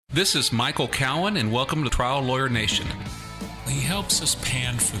This is Michael Cowan, and welcome to Trial Lawyer Nation. He helps us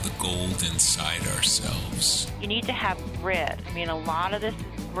pan for the gold inside ourselves. You need to have grit. I mean, a lot of this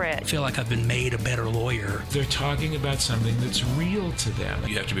is grit. I feel like I've been made a better lawyer. They're talking about something that's real to them.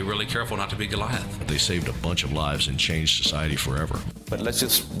 You have to be really careful not to be Goliath. They saved a bunch of lives and changed society forever. But let's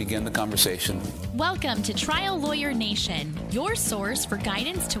just begin the conversation. Welcome to Trial Lawyer Nation, your source for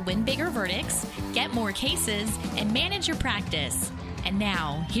guidance to win bigger verdicts, get more cases, and manage your practice. And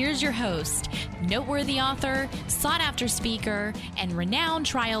now, here's your host, noteworthy author, sought-after speaker, and renowned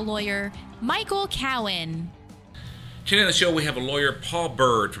trial lawyer, Michael Cowan. Today on the show, we have a lawyer, Paul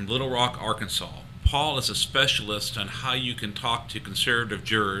Byrd from Little Rock, Arkansas. Paul is a specialist on how you can talk to conservative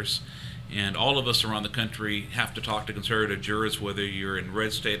jurors, and all of us around the country have to talk to conservative jurors, whether you're in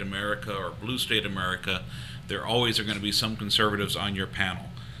red state America or blue state America. There always are going to be some conservatives on your panel.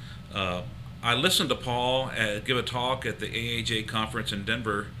 I listened to Paul give a talk at the AAJ conference in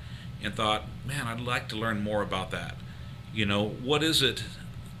Denver and thought, man, I'd like to learn more about that. You know, what is it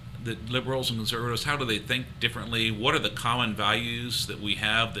that liberals and conservatives, how do they think differently? What are the common values that we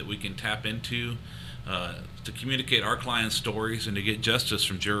have that we can tap into to communicate our clients' stories and to get justice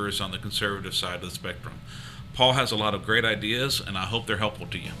from jurors on the conservative side of the spectrum? Paul has a lot of great ideas, and I hope they're helpful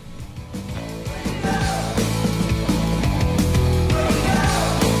to you.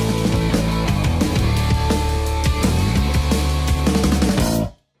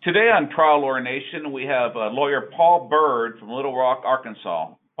 Today on Trial Lawyer Nation, we have lawyer Paul Byrd from Little Rock,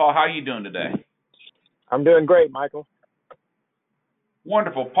 Arkansas. Paul, how are you doing today? I'm doing great, Michael.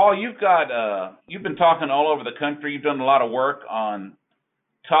 Wonderful. Paul, you've been talking all over the country. You've done a lot of work on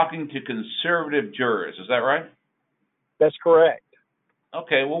talking to conservative jurors. Is that right? That's correct.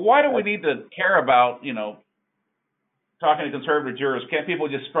 Okay. Well, why do we need to care about, talking to conservative jurors? Can't people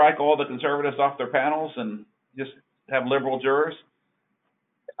just strike all the conservatives off their panels and just have liberal jurors?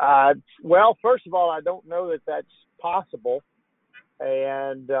 Well, first of all, I don't know that that's possible.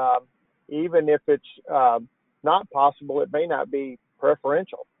 And even if it's not possible, it may not be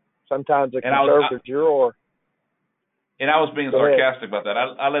preferential. Sometimes a conservative juror. And I was being sarcastic about that.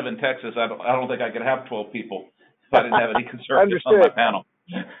 I live in Texas. I don't think I could have 12 people if I didn't have any conservatives on my panel.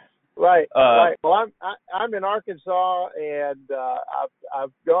 Right. Right. Well, I'm in Arkansas, and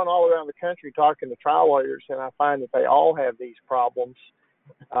I've gone all around the country talking to trial lawyers, and I find that they all have these problems.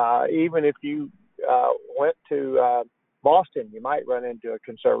 Even if you went to Boston, you might run into a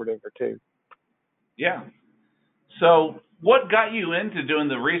conservative or two. Yeah. So what got you into doing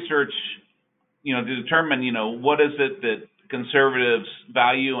the research, to determine, what is it that conservatives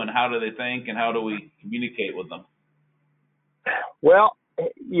value and how do they think and how do we communicate with them? Well,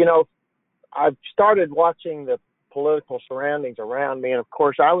 I've started watching the political surroundings around me. And, of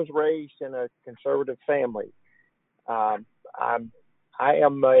course, I was raised in a conservative family. I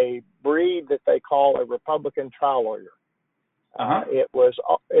am a breed that they call a Republican trial lawyer. It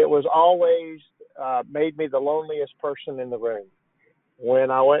was always made me the loneliest person in the room.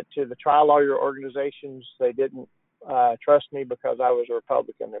 When I went to the trial lawyer organizations, they didn't trust me because I was a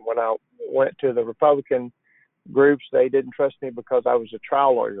Republican. And when I went to the Republican groups, they didn't trust me because I was a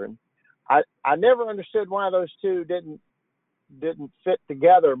trial lawyer. And I never understood why those two didn't fit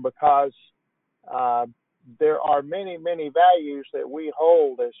together, because there are many, many values that we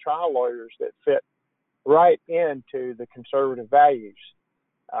hold as trial lawyers that fit right into the conservative values.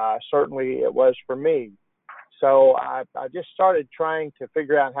 Certainly it was for me. So I just started trying to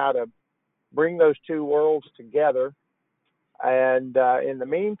figure out how to bring those two worlds together. And in the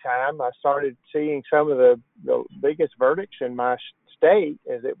meantime, I started seeing some of the biggest verdicts in my state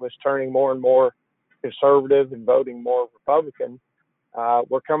as it was turning more and more conservative and voting more Republican,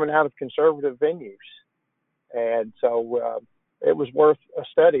 were coming out of conservative venues. And so it was worth a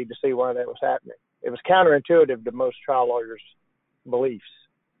study to see why that was happening. It was counterintuitive to most trial lawyers' beliefs.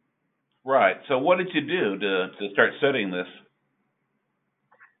 Right. So what did you do to start studying this?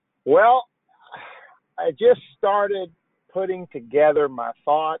 Well, I just started putting together my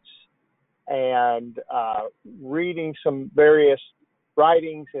thoughts and reading some various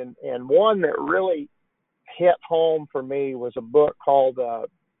writings. And one that really hit home for me was a book called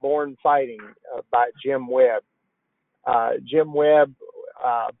Born Fighting by Jim Webb. Jim Webb,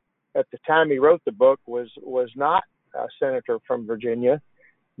 at the time he wrote the book, was not a senator from Virginia,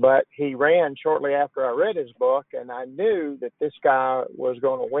 but he ran shortly after I read his book, and I knew that this guy was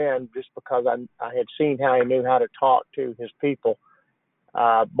going to win just because I had seen how he knew how to talk to his people.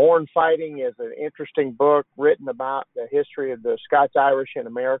 Born Fighting is an interesting book written about the history of the Scots-Irish in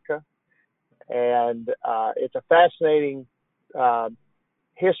America, and it's a fascinating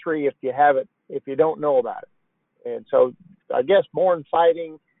history if you don't know about it. And so I guess Born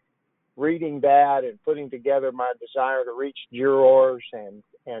Fighting reading that and putting together my desire to reach jurors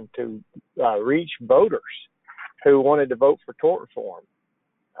and to reach voters who wanted to vote for tort reform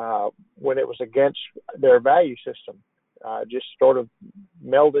when it was against their value system. Just sort of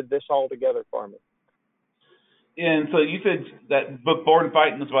melded this all together for me. And so you said that book, Born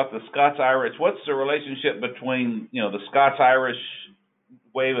Fighting, is about the Scots-Irish. What's the relationship between, the Scots-Irish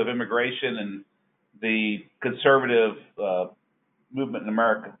wave of immigration and the conservative movement in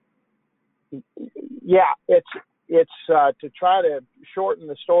America? Yeah, it's to try to shorten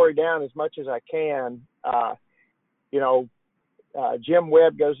the story down as much as I can. Jim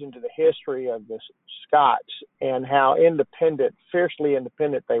Webb goes into the history of the Scots and how fiercely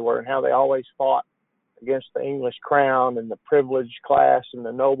independent they were, and how they always fought against the English crown and the privileged class and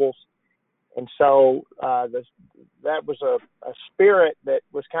the nobles. And so that was a spirit that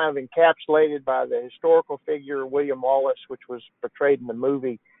was kind of encapsulated by the historical figure William Wallace, which was portrayed in the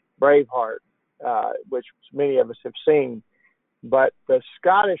movie Braveheart, which many of us have seen. But the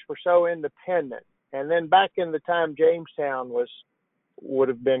Scottish were so independent. And then back in the time Jamestown would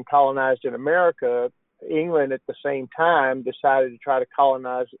have been colonized in America, England at the same time decided to try to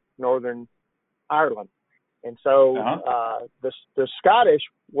colonize Northern Ireland. And so the Scottish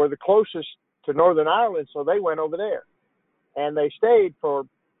were the closest to Northern Ireland, so they went over there. And they stayed for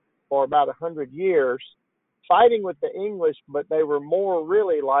about 100 years fighting with the English, but they were more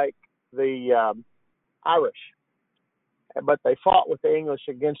really like the Irish. But they fought with the English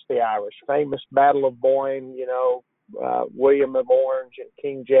against the Irish. Famous Battle of Boyne, William of Orange and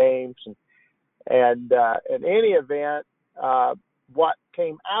King James. And in any event, what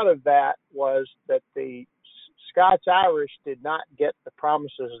came out of that was that the Scots-Irish did not get the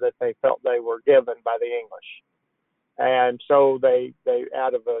promises that they felt they were given by the English. And so they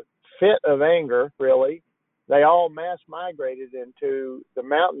out of a fit of anger, really, they all mass migrated into the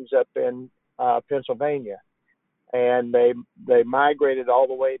mountains up in Pennsylvania. And they migrated all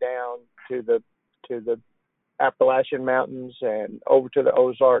the way down to the Appalachian Mountains and over to the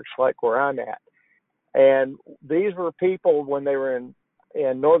Ozarks, like where I'm at. And these were people, when they were in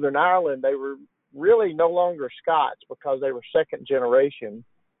Northern Ireland, they were really no longer Scots because they were second generation,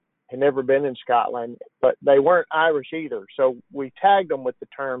 had never been in Scotland, but they weren't Irish either. So we tagged them with the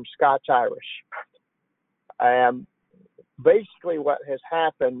term Scots-Irish. Basically what has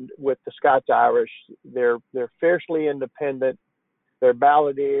happened with the Scots-Irish, they're fiercely independent. They're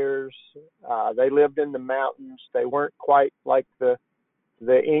balladeers. They lived in the mountains. They weren't quite like the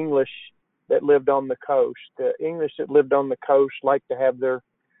English that lived on the coast. The English that lived on the coast like to have their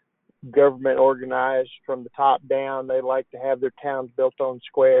government organized from the top down. They like to have their towns built on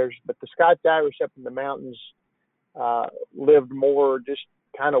squares. But the Scots-Irish up in the mountains lived more just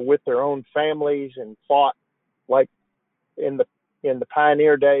kind of with their own families and fought like in the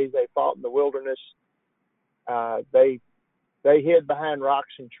pioneer days. They fought in the wilderness. They hid behind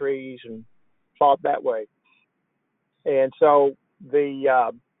rocks and trees and fought that way. And so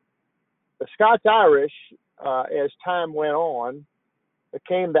the Scots-Irish, as time went on,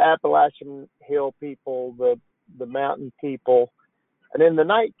 became the Appalachian Hill people, the mountain people. And in the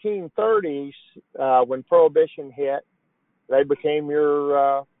 1930s, when Prohibition hit, they became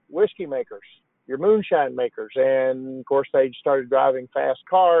your whiskey makers, your moonshine makers. And, of course, they started driving fast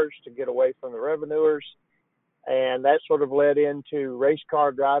cars to get away from the revenuers. And that sort of led into race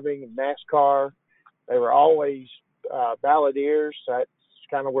car driving and NASCAR. They were always balladeers. That's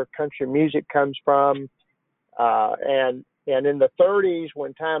kind of where country music comes from. And in the 30s,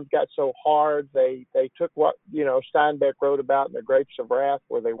 when times got so hard, they took what, Steinbeck wrote about in The Grapes of Wrath,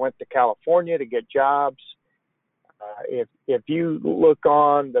 where they went to California to get jobs. If you look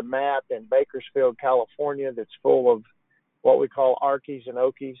on the map in Bakersfield, California, that's full of what we call Arkies and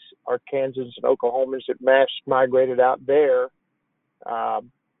Okies, Arkansans and Oklahomans that mass migrated out there,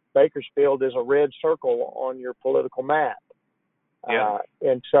 Bakersfield is a red circle on your political map. Yeah.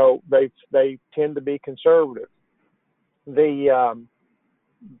 And so they tend to be conservative. In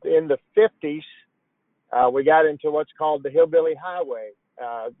the 50s, we got into what's called the Hillbilly Highway.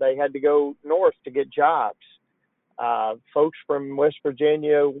 They had to go north to get jobs. Folks from West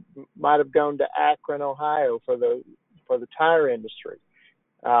Virginia might have gone to Akron, Ohio for the tire industry.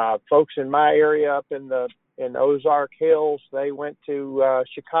 Folks in my area up in Ozark Hills, they went to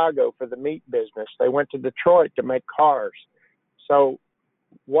Chicago for the meat business. They went to Detroit to make cars. So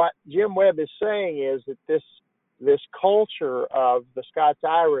what Jim Webb is saying is that this culture of the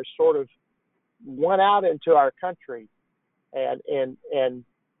Scots-Irish sort of went out into our country, and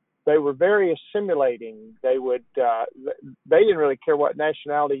they were very assimilating. They didn't really care what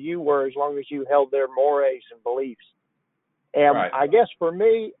nationality you were as long as you held their mores and beliefs. And Right. I guess for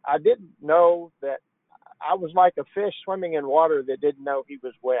me, I didn't know that I was like a fish swimming in water that didn't know he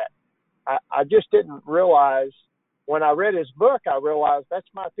was wet. I just didn't realize when I read his book, I realized that's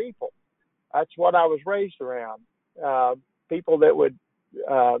my people. That's what I was raised around. People that would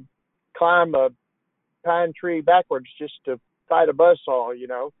climb a pine tree backwards just to fight a buzzsaw,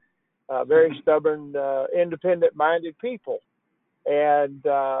 very stubborn, independent-minded people. And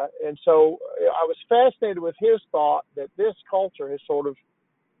so I was fascinated with his thought that this culture has sort of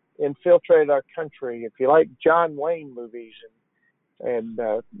infiltrated our country. If you like John Wayne movies and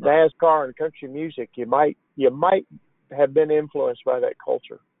NASCAR and country music, you might have been influenced by that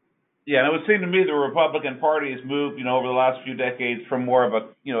culture. Yeah, and it would seem to me the Republican Party has moved, over the last few decades from more of a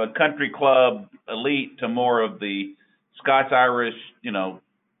country club elite to more of the Scots-Irish,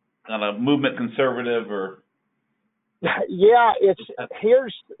 kind of movement conservative or. Yeah,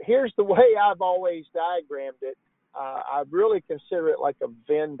 here's the way I've always diagrammed it. I really consider it like a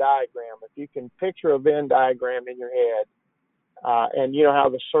Venn diagram. If you can picture a Venn diagram in your head, and you know how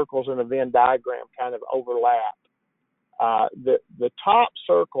the circles in a Venn diagram kind of overlap. The top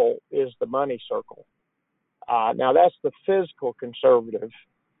circle is the money circle. Now that's the physical conservative.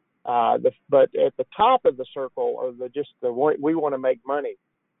 But at the top of the circle are we want to make money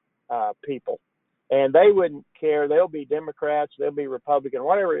people. And they wouldn't care. They'll be Democrats, they'll be Republican,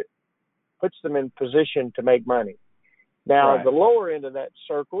 whatever it puts them in position to make money. Now, at the lower end of that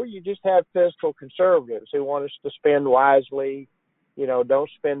circle, you just have fiscal conservatives who want us to spend wisely, don't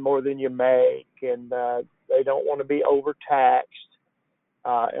spend more than you make, and they don't want to be overtaxed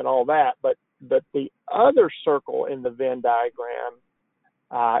and all that. But the other circle in the Venn diagram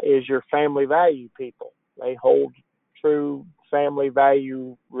is your family value people. They hold true family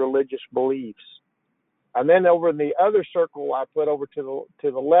value religious beliefs. And then over in the other circle I put over to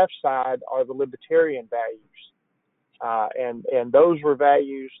the left side are the libertarian values. And those were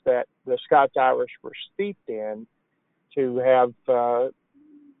values that the Scots-Irish were steeped in, to have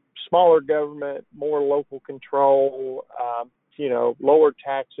smaller government, more local control, lower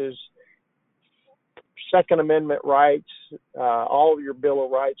taxes, Second Amendment rights, all of your Bill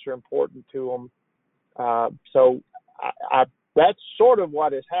of Rights are important to them. So that's sort of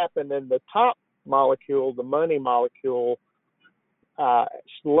what has happened in the top molecule, the money molecule.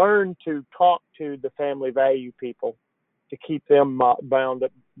 Learn to talk to the family value people to keep them bound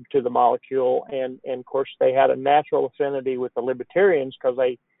up to the molecule. And of course, they had a natural affinity with the libertarians because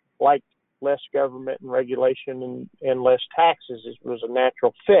they liked less government and regulation and less taxes. It was a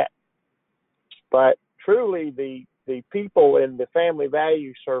natural fit. But truly, the people in the family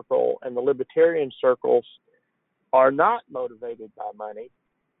value circle and the libertarian circles are not motivated by money.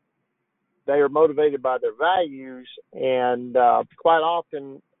 They are motivated by their values, and quite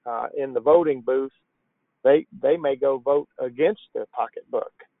often in the voting booth, they may go vote against their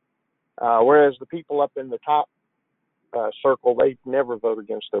pocketbook, whereas the people up in the top circle, they never vote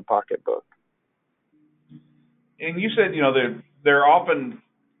against their pocketbook. And you said, there are often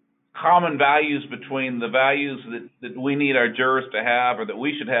common values between the values that we need our jurors to have, or that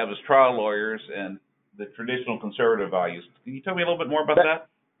we should have as trial lawyers, and the traditional conservative values. Can you tell me a little bit more about that?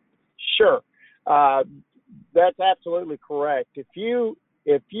 Sure. That's absolutely correct. If you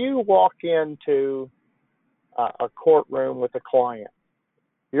walk into a courtroom with a client,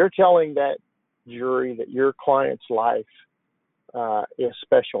 you're telling that jury that your client's life is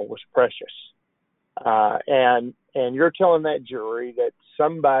special, was precious. And you're telling that jury that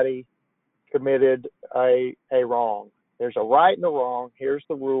somebody committed a wrong. There's a right and a wrong. Here's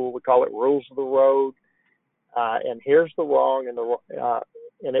the rule. We call it rules of the road. And here's the wrong,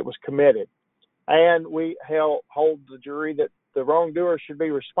 and it was committed. And we hold the jury that the wrongdoer should be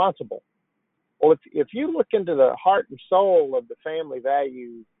responsible. Well, if you look into the heart and soul of the family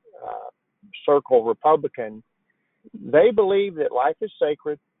value circle Republican, they believe that life is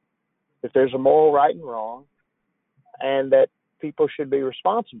sacred, that there's a moral right and wrong, and that people should be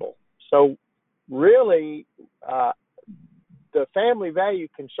responsible. So really, the family value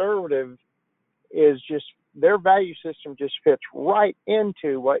conservative is just, their value system just fits right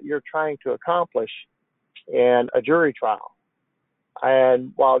into what you're trying to accomplish in a jury trial.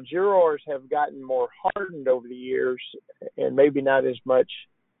 And while jurors have gotten more hardened over the years and maybe not as much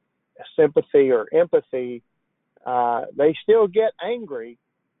sympathy or empathy, they still get angry.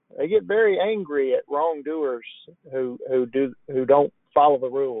 They get very angry at wrongdoers who don't follow the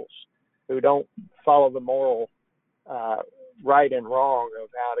rules, who don't follow the moral right and wrong of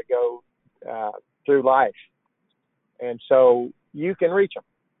how to go through life. And so you can reach them.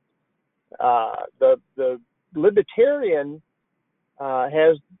 The libertarian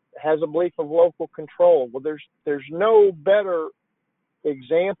has has a belief of local control. Well, there's no better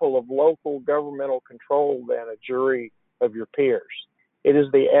example of local governmental control than a jury of your peers. It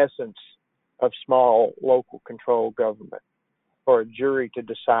is the essence of small local control government for a jury to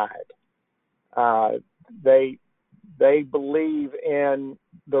decide. They believe in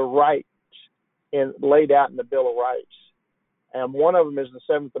the rights laid out in the Bill of Rights, and one of them is the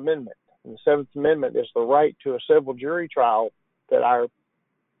Seventh Amendment. And the Seventh Amendment is the right to a civil jury trial that our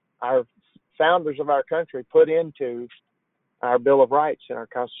founders of our country put into our Bill of Rights in our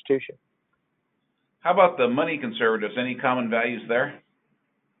Constitution. How about the money conservatives? Any common values there?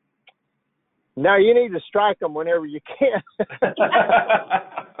 Now, you need to strike them whenever you can.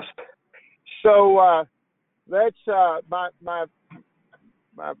 So that's my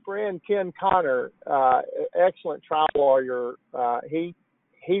friend Ken Connor, excellent trial lawyer. He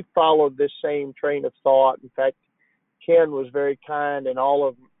followed this same train of thought. In fact, Ken was very kind and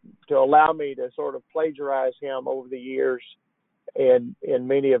to allow me to sort of plagiarize him over the years in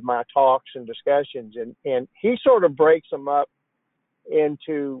many of my talks and discussions. And he sort of breaks them up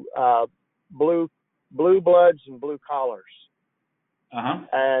into blue bloods and blue collars. Uh-huh.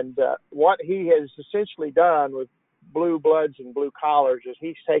 And what he has essentially done with blue bloods and blue collars is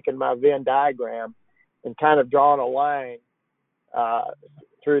he's taken my Venn diagram and kind of drawn a line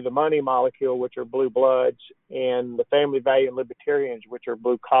through the money molecule, which are blue bloods, and the family value and libertarians, which are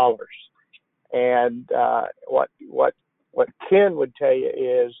blue collars. And what Ken would tell you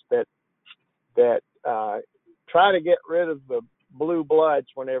is that try to get rid of the blue bloods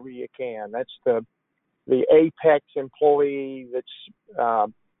whenever you can. That's the apex employee that's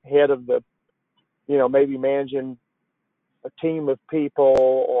head of the, maybe managing a team of people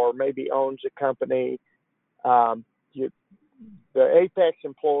or maybe owns a company. The apex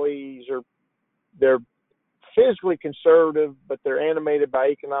employees they're physically conservative, but they're animated by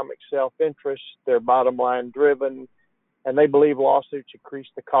economic self-interest. They're bottom line driven, and they believe lawsuits increase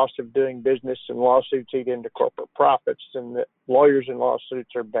the cost of doing business and lawsuits eat into corporate profits, and that lawyers and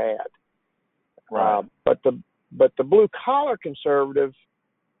lawsuits are bad. Right. But the blue collar conservative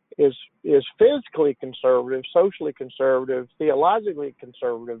is physically conservative, socially conservative, theologically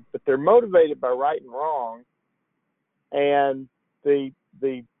conservative, but they're motivated by right and wrong. And the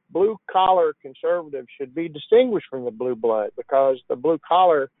blue collar conservative should be distinguished from the blue blood, because the blue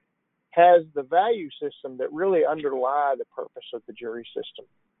collar has the value system that really underlie the purpose of the jury system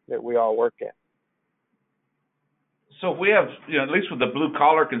that we all work in. So if we have, at least with the blue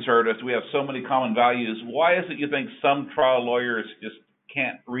collar conservatives, we have so many common values. Why is it you think some trial lawyers just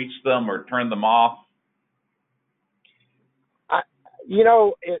can't reach them or turn them off?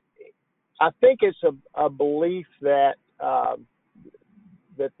 I think it's a belief that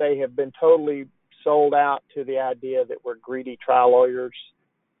that they have been totally sold out to the idea that we're greedy trial lawyers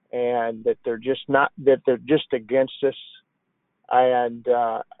and that they're just against us. And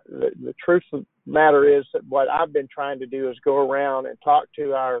the truth of the matter is that what I've been trying to do is go around and talk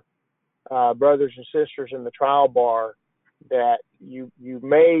to our brothers and sisters in the trial bar that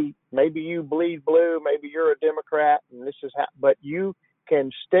maybe you bleed blue, maybe you're a Democrat, and this is how, but you can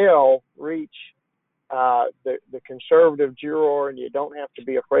still reach the conservative juror, and you don't have to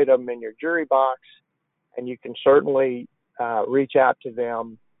be afraid of them in your jury box, and you can certainly reach out to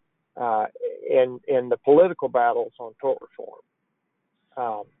them in the political battles on tort reform.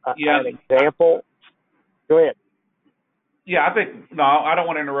 An example. Go ahead. Yeah, I don't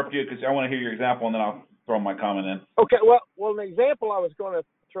want to interrupt you because I want to hear your example, and then I'll throw my comment in. Okay. Well, an example I was going to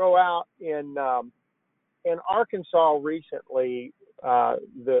throw out in Arkansas recently,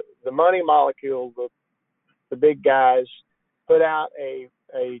 the money molecule, the big guys, put out a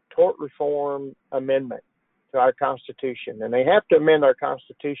tort reform amendment to our Constitution, and they have to amend our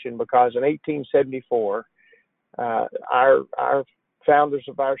Constitution because in 1874, our founders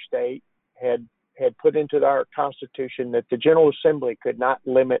of our state had put into our Constitution that the General Assembly could not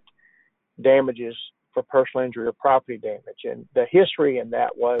limit damages for personal injury or property damage. And the history in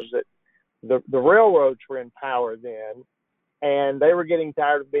that was that the railroads were in power then, and they were getting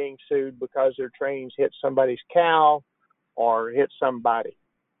tired of being sued because their trains hit somebody's cow or hit somebody.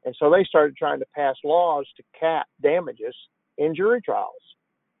 And so they started trying to pass laws to cap damages in jury trials.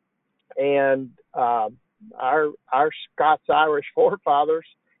 And our Scots-Irish forefathers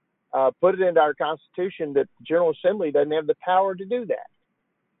put it into our Constitution that the General Assembly doesn't have the power to do that.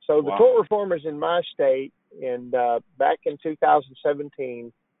 So the tort reformers in my state, back in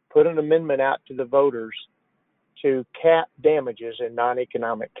 2017, put an amendment out to the voters to cap damages in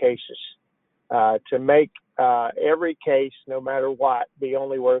non-economic cases, to make every case, no matter what, be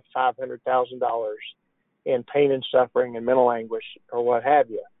only worth $500,000 in pain and suffering and mental anguish or what have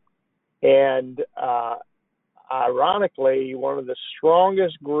you. And ironically, one of the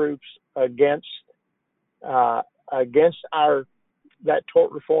strongest groups against that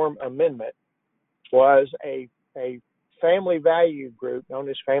tort reform amendment was a family value group known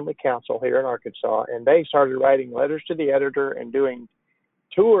as Family Council here in Arkansas, and they started writing letters to the editor and doing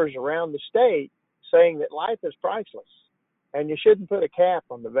tours around the state saying that life is priceless and you shouldn't put a cap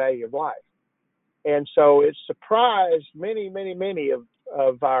on the value of life. And so it surprised many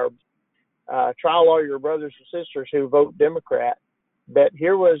of our trial lawyer brothers and sisters who vote Democrat that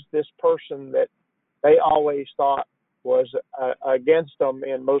here was this person that they always thought was against them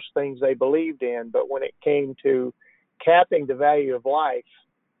in most things they believed in, but when it came to capping the value of life,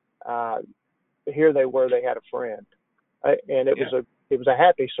 here they were. They had a friend, and it was a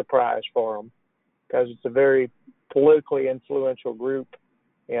happy surprise for them because it's a very politically influential group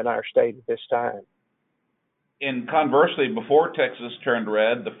in our state at this time. And conversely, before Texas turned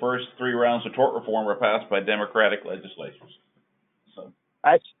red, the first 3 rounds of tort reform were passed by Democratic legislatures. So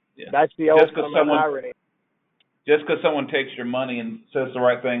that's the ultimate irony. Just because someone takes your money and says the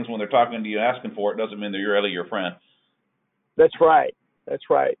right things when they're talking to you asking for it doesn't mean they're really your friend. That's right.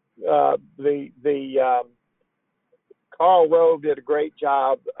 Karl Rove did a great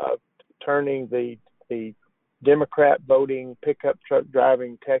job of turning the Democrat voting pickup truck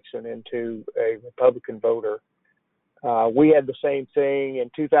driving Texan into a Republican voter. We had the same thing in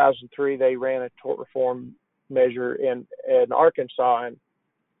 2003. They ran a tort reform measure in Arkansas,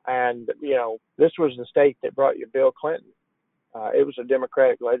 and you know, this was the state that brought you Bill Clinton. It was a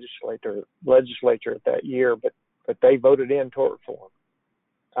Democratic legislature at that year, but they voted in tort reform.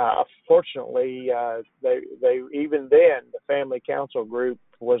 Fortunately, they even then the Family Council group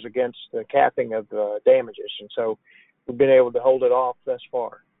was against the capping of the damages, and so we've been able to hold it off thus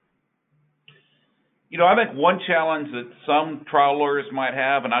far. You know, I think one challenge that some trial lawyers might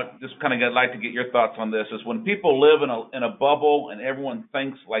have, and I just kind of like to get your thoughts on this, is when people live in a bubble and everyone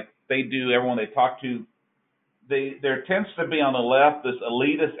thinks like they do, everyone they talk to, there tends to be on the left this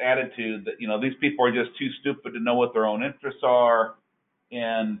elitist attitude that, you know, these people are just too stupid to know what their own interests are.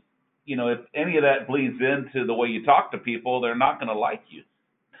 And, you know, if any of that bleeds into the way you talk to people, they're not going to like you.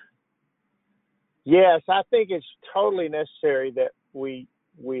 Yes, I think it's totally necessary that we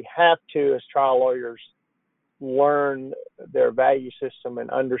have to, as trial lawyers, learn their value system and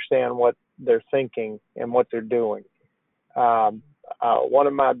understand what they're thinking and what they're doing. One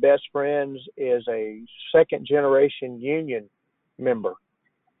of my best friends is a second-generation union member,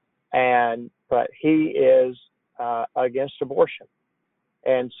 but he is against abortion.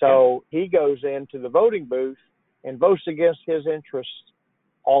 And so he goes into the voting booth and votes against his interests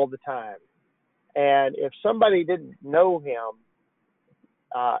all the time. And if somebody didn't know him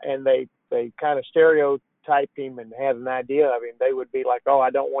and they kind of stereotyped him and had an idea of him, they would be like, oh,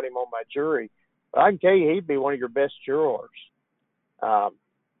 I don't want him on my jury. But I can tell you he'd be one of your best jurors.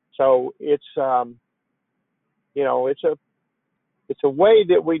 So it's, you know, it's a way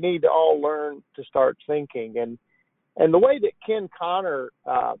that we need to all learn to start thinking. And the way that Ken Connor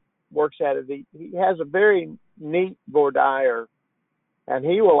works at it, he has a very neat voir dire, and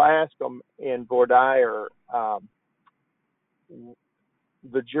he will ask them in voir dire,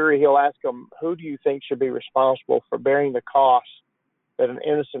 the jury, he'll ask them, who do you think should be responsible for bearing the costs that an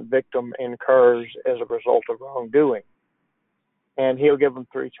innocent victim incurs as a result of wrongdoing? And he'll give them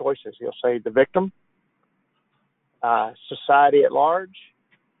 3 choices. He'll say the victim, society at large,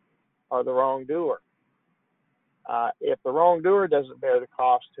 or the wrongdoer. If the wrongdoer doesn't bear the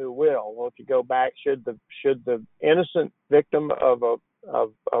cost, who will? Well, if you go back, should the innocent victim of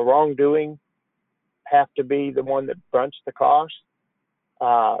a wrongdoing have to be the one that fronts the cost,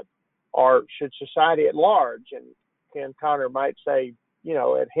 or should society at large? And Ken Connor might say, you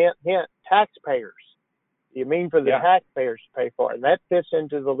know, at hint, taxpayers. You mean for the taxpayers to pay for it, and that fits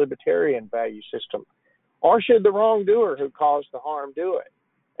into the libertarian value system. Or should the wrongdoer who caused the harm do it?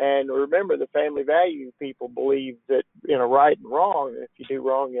 And remember, the family value people believe that, you know, right and wrong, if you do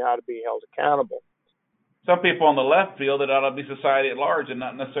wrong, you ought to be held accountable. Some people on the left feel that it ought to be society at large and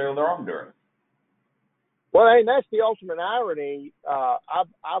not necessarily the wrongdoer. Well, and that's the ultimate irony.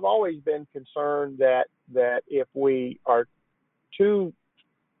 I've always been concerned that if we are too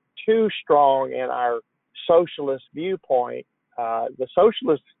strong in our socialist viewpoint, the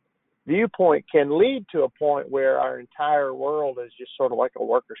socialist viewpoint can lead to a point where our entire world is just sort of like a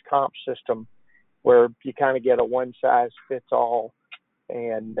workers' comp system, where you kind of get a one-size-fits-all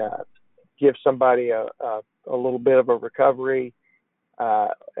and give somebody a little bit of a recovery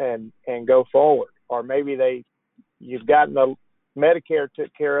and go forward. Or maybe you've gotten Medicare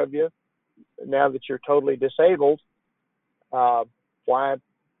took care of you. Now that you're totally disabled, why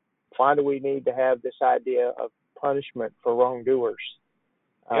why do we need to have this idea of punishment for wrongdoers?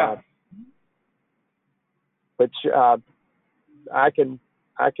 Yeah. Which I can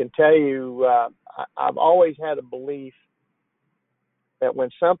tell you, I've always had a belief that when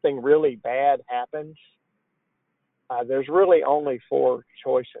something really bad happens, there's really only four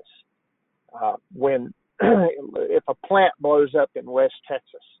choices. When if a plant blows up in West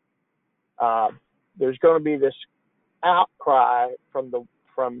Texas, there's going to be this outcry from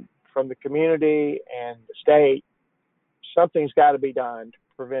the community and the state. Something's got to be done to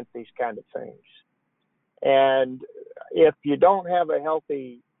prevent these kind of things. And if you don't have a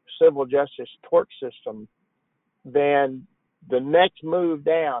healthy civil justice tort system, then the next move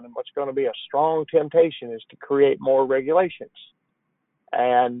down, and what's going to be a strong temptation, is to create more regulations.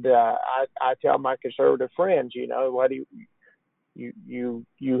 And I tell my conservative friends, what do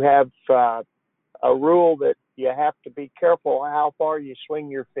you have a rule that you have to be careful how far you swing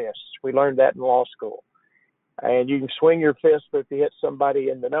your fists. We learned that in law school. And you can swing your fist, but if you hit somebody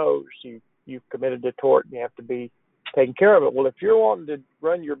in the nose, you've committed a tort and you have to be taking care of it. Well, if you're wanting to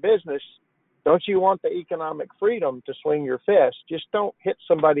run your business, don't you want the economic freedom to swing your fist? Just don't hit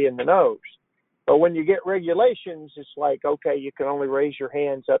somebody in the nose. But when you get regulations, it's like, okay, you can only raise your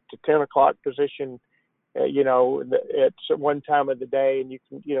hands up to 10 o'clock position, at one time of the day, and you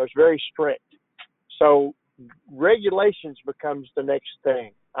can, it's very strict. So regulations becomes the next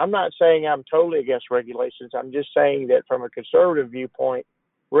thing. I'm not saying I'm totally against regulations. I'm just saying that from a conservative viewpoint,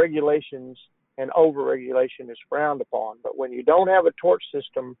 regulations and over-regulation is frowned upon. But when you don't have a tort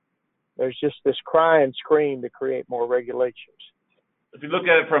system, there's just this cry and scream to create more regulations. If you look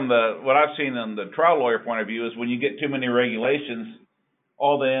at it from what I've seen on the trial lawyer point of view, is when you get too many regulations,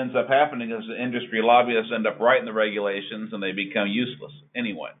 all that ends up happening is the industry lobbyists end up writing the regulations and they become useless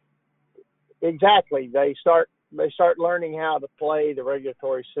anyway. Exactly. They start learning how to play the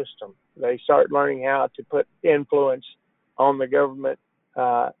regulatory system. They start learning how to put influence on the government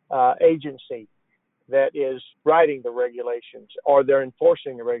agency that is writing the regulations, or they're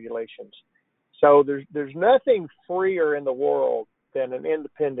enforcing the regulations. So there's nothing freer in the world than an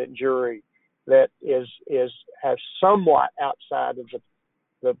independent jury that has somewhat outside of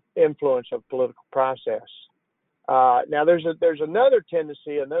the influence of political process. Now there's another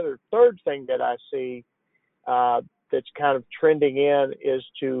tendency, another third thing that I see that's kind of trending in is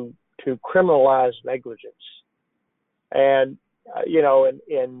to criminalize negligence. And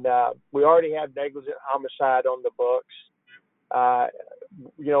we already have negligent homicide on the books.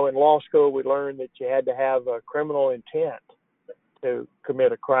 In law school we learned that you had to have a criminal intent to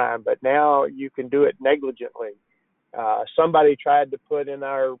commit a crime, but now you can do it negligently. Somebody tried to put in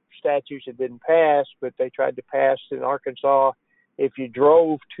our statutes, it didn't pass, but they tried to pass in Arkansas, if you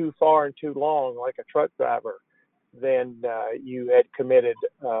drove too far and too long, like a truck driver, then you had committed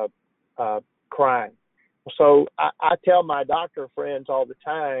crime. So I tell my doctor friends all the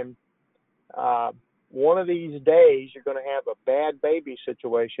time, one of these days you're going to have a bad baby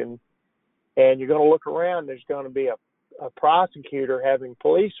situation, and you're going to look around, there's going to be a prosecutor having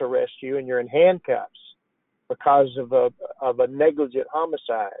police arrest you, and you're in handcuffs because of a negligent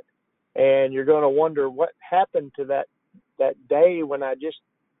homicide. And you're going to wonder what happened to that day when I just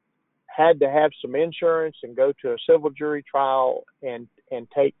had to have some insurance and go to a civil jury trial and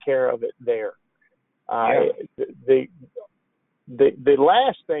take care of it there. The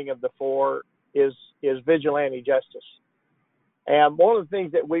last thing of the four is vigilante justice. And one of the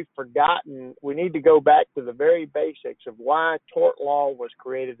things that we've forgotten, we need to go back to the very basics of why tort law was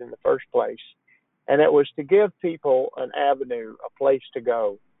created in the first place. And it was to give people an avenue, a place to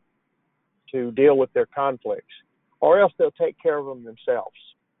go to deal with their conflicts, or else they'll take care of them themselves.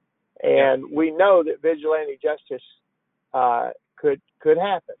 And we know that vigilante justice could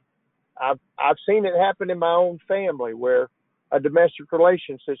happen. I've seen it happen in my own family, where a domestic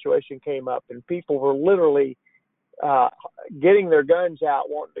relations situation came up and people were literally getting their guns out,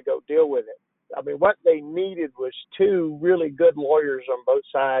 wanting to go deal with it. I mean, what they needed was two really good lawyers on both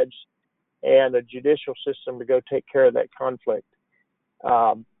sides and a judicial system to go take care of that conflict.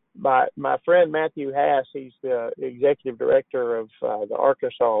 My friend Matthew Hass, he's the executive director of the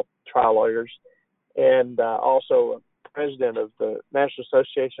Arkansas Trial Lawyers, and also president of the National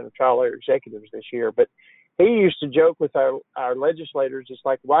Association of Trial Lawyer Executives this year. But he used to joke with our legislators, it's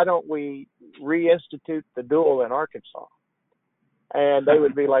like, why don't we reinstitute the duel in Arkansas? And they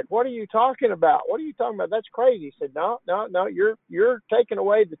would be like, what are you talking about? What are you talking about? That's crazy. He said, no, you're taking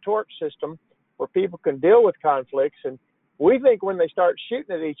away the tort system where people can deal with conflicts. And we think when they start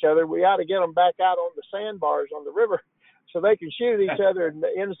shooting at each other, we ought to get them back out on the sandbars on the river so they can shoot at each other and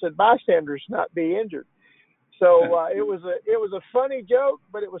the innocent bystanders not be injured. So it was a funny joke,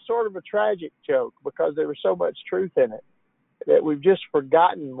 but it was sort of a tragic joke because there was so much truth in it that we've just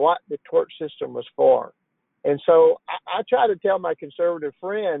forgotten what the tort system was for. And so I try to tell my conservative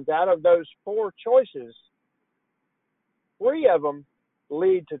friends, out of those 4 choices, 3 of them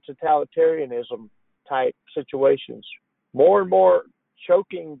lead to totalitarianism type situations. More and more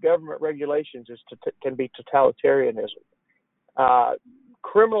choking government regulations can be totalitarianism.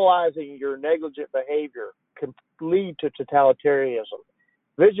 Criminalizing your negligent behavior can lead to totalitarianism.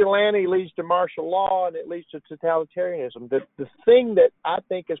 Vigilante leads to martial law, and it leads to totalitarianism. The thing that I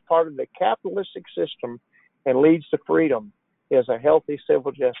think is part of the capitalistic system and leads to freedom is a healthy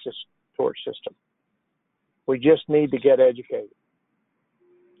civil justice tort system. We just need to get educated.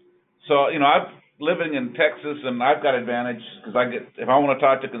 So, I'm living in Texas, and I've got advantage because if I want to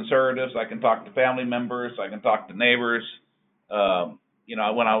talk to conservatives, I can talk to family members, I can talk to neighbors.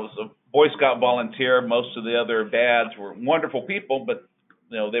 When I was a Boy Scout volunteer, most of the other dads were wonderful people, but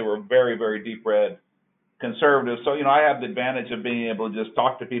they were very, very deep red conservatives. So, I have the advantage of being able to just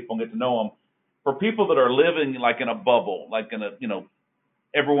talk to people and get to know them. For people that are living like in a bubble, like in a,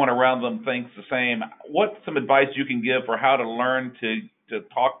 everyone around them thinks the same, what's some advice you can give for how to learn to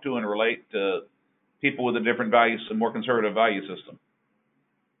talk to and relate to people with a different values, a more conservative value system?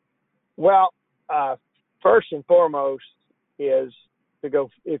 Well, first and foremost is to go,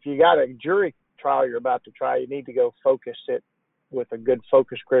 if you got a jury trial you're about to try, you need to go focus it with a good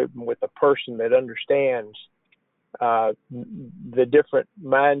focus group and with a person that understands the different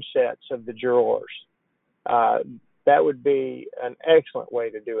mindsets of the jurors. That would be an excellent way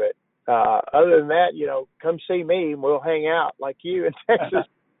to do it. Other than that, come see me and we'll hang out like you in Texas.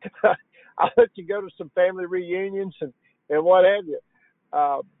 I'll let you go to some family reunions and what have you.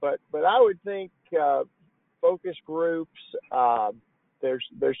 But I would think focus groups.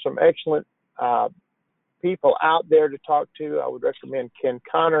 There's some excellent people out there to talk to. I would recommend Ken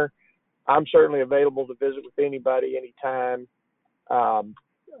Connor. I'm certainly available to visit with anybody anytime.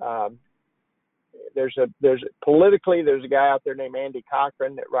 There's a guy out there named Andy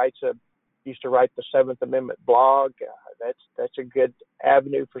Cochran that used to write the 7th Amendment blog. That's a good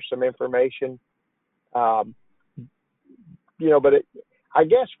avenue for some information. But I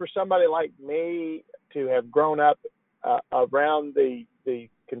guess for somebody like me to have grown up around the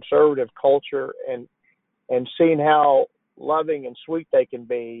conservative culture and seen how loving and sweet they can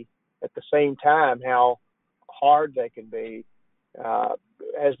be, at the same time how hard they can be,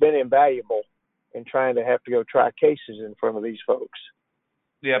 has been invaluable in trying to have to go try cases in front of these folks.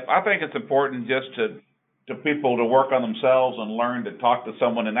 Yeah, I think it's important just to people to work on themselves and learn to talk to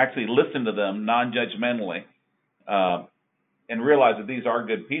someone and actually listen to them non-judgmentally, and realize that these are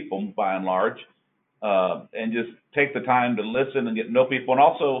good people by and large, and just take the time to listen and get to know people. And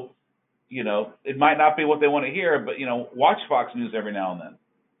also, it might not be what they want to hear, but, watch Fox News every now and then.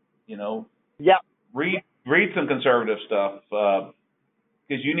 Yeah. Read some conservative stuff,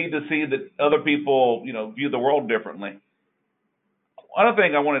 because you need to see that other people, view the world differently. Another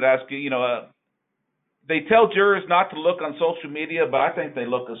thing I wanted to ask you, they tell jurors not to look on social media, but I think they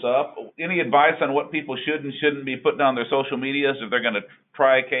look us up. Any advice on what people should and shouldn't be putting on their social medias if they're going to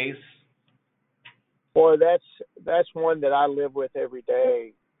try a case? Boy, that's one that I live with every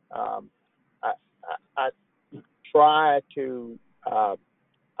day. I try to.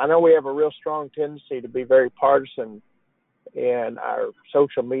 I know we have a real strong tendency to be very partisan in our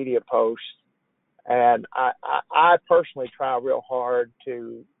social media posts, and I personally try real hard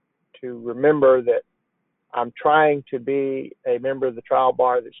to remember that I'm trying to be a member of the trial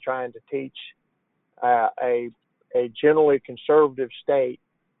bar that's trying to teach a generally conservative state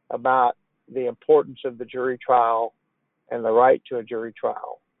about the importance of the jury trial and the right to a jury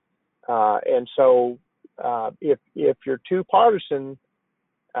trial. And so if you're too partisan,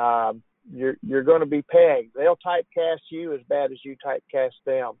 you're going to be pegged. They'll typecast you as bad as you typecast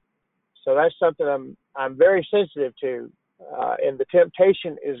them. So that's something I'm very sensitive to, and the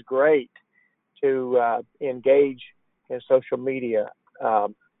temptation is great to engage in social media.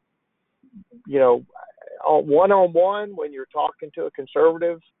 One-on-one, when you're talking to a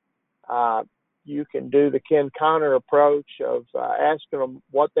conservative, you can do the Ken Connor approach of asking them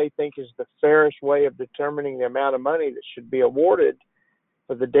what they think is the fairest way of determining the amount of money that should be awarded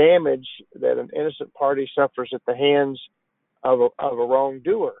for the damage that an innocent party suffers at the hands of a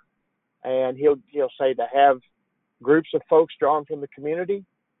wrongdoer. And he'll say to have groups of folks drawn from the community,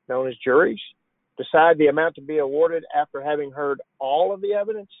 known as juries, decide the amount to be awarded after having heard all of the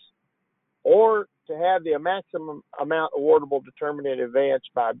evidence, or to have the maximum amount awardable determined in advance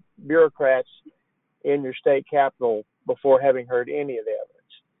by bureaucrats in your state capital before having heard any of the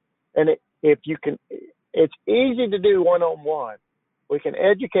evidence. And if you can, It's easy to do one-on-one. We can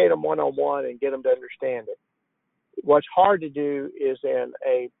educate them one-on-one and get them to understand it. What's hard to do is in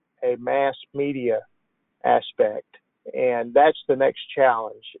a mass media aspect, and that's the next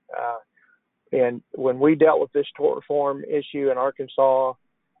challenge. And when we dealt with this tort reform issue in Arkansas,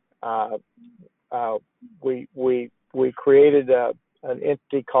 we created an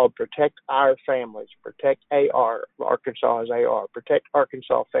entity called Protect Our Families, Protect AR, Arkansas is AR, Protect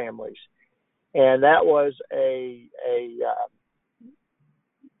Arkansas Families. And that was a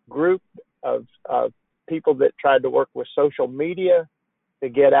group of people that tried to work with social media to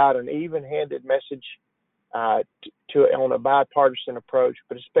get out an even-handed message on a bipartisan approach,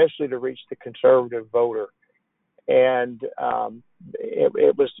 but especially to reach the conservative voter. And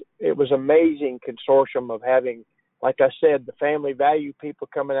it was amazing consortium of having, like I said, the family value people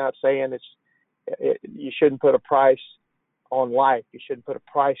coming out saying you shouldn't put a price on life. You shouldn't put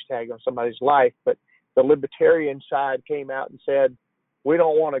a price tag on somebody's life. But the libertarian side came out and said, we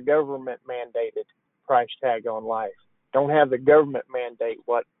don't want a government mandated price tag on life. Don't have the government mandate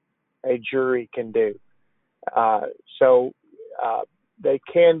what a jury can do. So they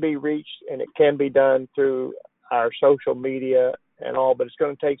can be reached, and it can be done through our social media and all, but it's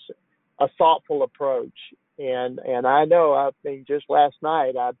going to take a thoughtful approach. And I know, I think just last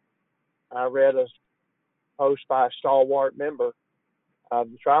night I read a post by a stalwart member of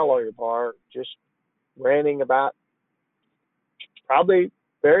the trial lawyer bar just ranting about, probably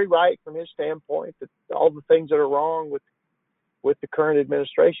very right from his standpoint, that all the things that are wrong with the current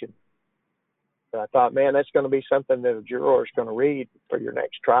administration. And I thought, man, that's going to be something that a juror is going to read for your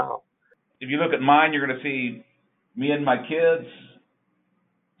next trial. If you look at mine, you're going to see me and my kids.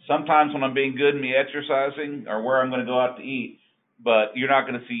 Sometimes when I'm being good, me exercising or where I'm going to go out to eat. But you're not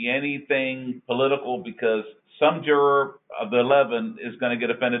going to see anything political, because some juror of the 11 is going to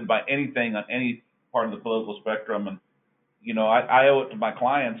get offended by anything on any part of the political spectrum. And, I owe it to my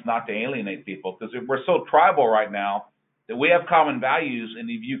clients not to alienate people, because we're so tribal right now that we have common values. And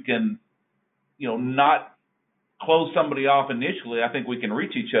if you can, not close somebody off initially, I think we can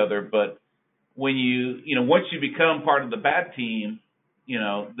reach each other. But when once you become part of the bad team,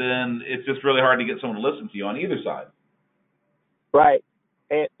 then it's just really hard to get someone to listen to you on either side. Right.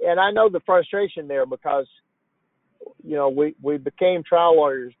 And I know the frustration there, because, we became trial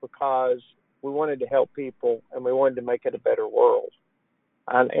lawyers because we wanted to help people and we wanted to make it a better world.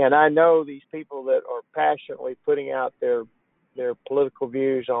 And I know these people that are passionately putting out their political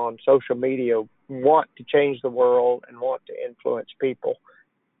views on social media want to change the world and want to influence people.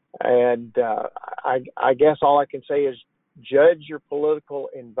 And I guess all I can say is judge your political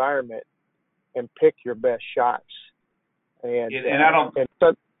environment and pick your best shots. And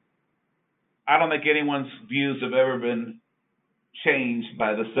I don't think anyone's views have ever been changed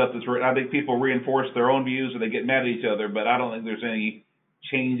by the stuff that's written. I think people reinforce their own views or they get mad at each other, but I don't think there's any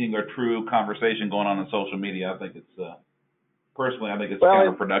changing or true conversation going on social media. I think it's personally, I think it's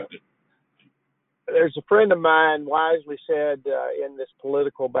counterproductive. There's a friend of mine wisely said in this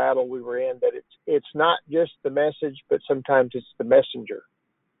political battle we were in that it's not just the message, but sometimes it's the messenger.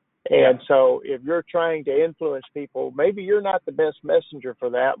 And so if you're trying to influence people, maybe you're not the best messenger for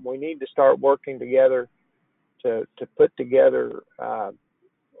that. We need to start working together to put together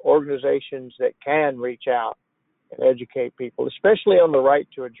organizations that can reach out and educate people, especially on the right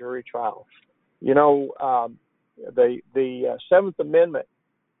to a jury trial. The Seventh Amendment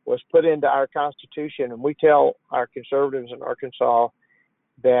was put into our Constitution, and we tell our conservatives in Arkansas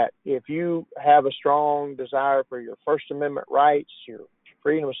that if you have a strong desire for your First Amendment rights, your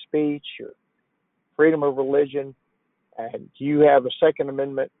freedom of speech, your freedom of religion, and you have a Second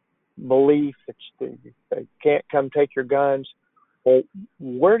Amendment belief that they can't come take your guns, well,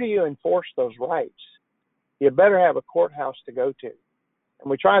 where do you enforce those rights? You better have a courthouse to go to. And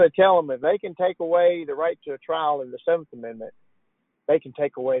we try to tell them if they can take away the right to a trial in the Seventh Amendment, they can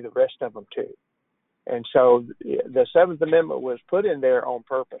take away the rest of them too. And so the Seventh Amendment was put in there on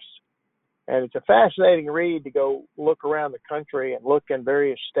purpose. And it's a fascinating read to go look around the country and look in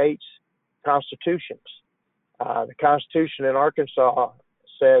various states' constitutions. The Constitution in Arkansas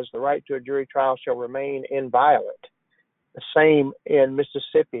says the right to a jury trial shall remain inviolate. The same in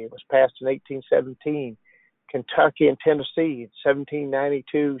Mississippi. It was passed in 1817. Kentucky and Tennessee,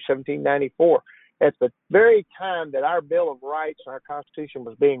 1792, 1794. At the very time that our Bill of Rights and our Constitution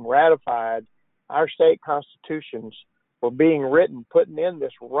was being ratified, our state constitutions were being written, putting in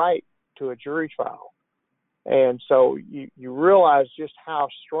this right to a jury trial. And so you realize just how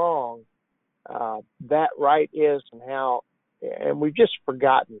strong that right is, and we've just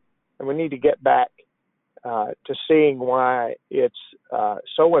forgotten, and we need to get back to seeing why it's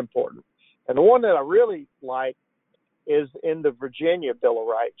so important. And the one that I really like is in the Virginia Bill of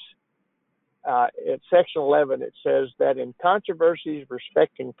Rights. In Section 11, it says that in controversies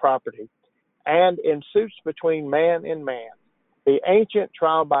respecting property and in suits between man and man, the ancient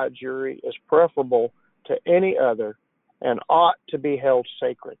trial by jury is preferable to any other and ought to be held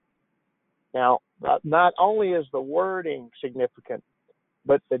sacred. Now, not only is the wording significant,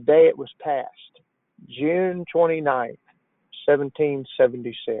 but the day it was passed, June 29th,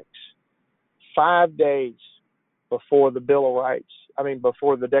 1776, 5 days before the Bill of Rights,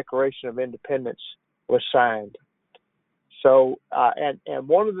 before the Declaration of Independence was signed. So, and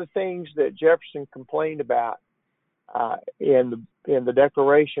one of the things that Jefferson complained about in the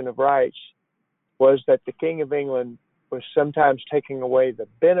Declaration of Rights was that the King of England was sometimes taking away the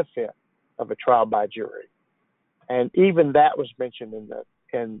benefit of a trial by jury, and even that was mentioned in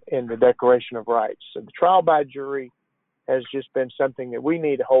the Declaration of Rights. So the trial by jury has just been something that we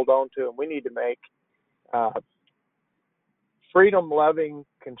need to hold on to, and we need to make freedom-loving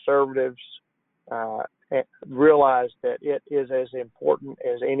conservatives realize that it is as important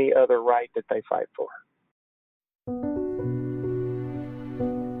as any other right that they fight for.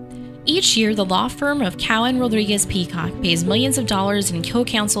 Each year, the law firm of Cowan Rodriguez Peacock pays millions of dollars in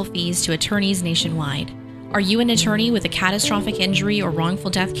co-counsel fees to attorneys nationwide. Are you an attorney with a catastrophic injury or wrongful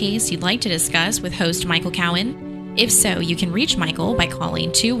death case you'd like to discuss with host Michael Cowan? If so, you can reach Michael by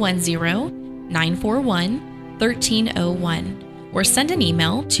calling 210-941-1301 or send an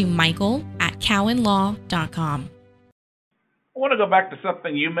email to michael@cowanlaw.com. I want to go back to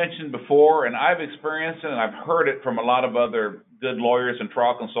something you mentioned before, and I've experienced it, and I've heard it from a lot of other good lawyers and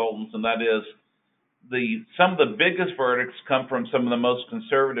trial consultants, and that is some of the biggest verdicts come from some of the most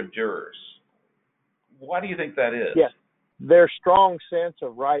conservative jurors. Why do you think that is? Yes, their strong sense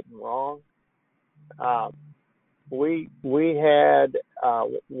of right and wrong. We had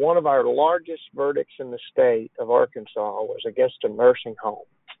one of our largest verdicts in the state of Arkansas was against a nursing home,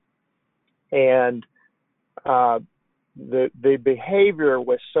 and the behavior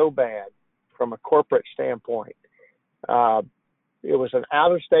was so bad from a corporate standpoint. It was an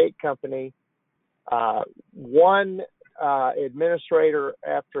out-of-state company. One administrator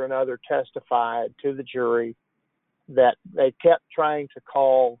after another testified to the jury that they kept trying to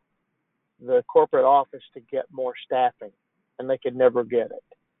call the corporate office to get more staffing, and they could never get it.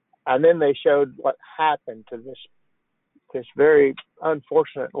 And then they showed what happened to this very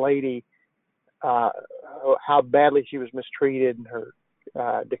unfortunate lady, how badly she was mistreated, and her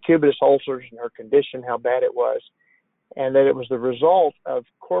decubitus ulcers and her condition, how bad it was, and that it was the result of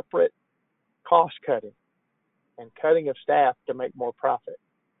corporate cost cutting and cutting of staff to make more profit.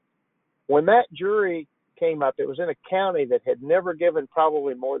 When that jury came up, it was in a county that had never given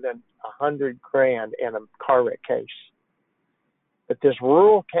probably more than $100,000 in a car wreck case. But this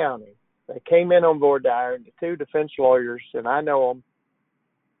rural county, they came in on voir dire, and the two defense lawyers, and I know them,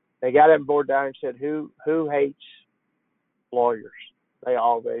 they got on voir dire and said, who hates lawyers? They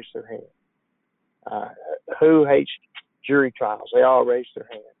all raised their hand. Who hates jury trials? They all raised their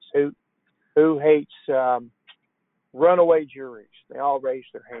hands. Who hates runaway juries? They all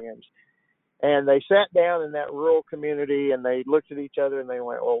raised their hands. And they sat down in that rural community, and they looked at each other, and they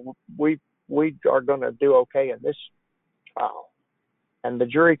went, well, we are going to do okay in this trial. And the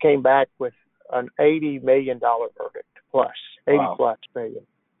jury came back with an $80 million verdict plus, 80 plus million.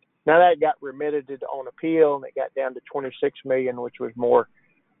 Now that got remitted on appeal, and it got down to $26 million, which was more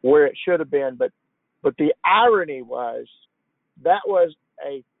where it should have been. But the irony was that was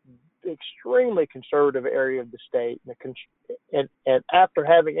a extremely conservative area of the state, and after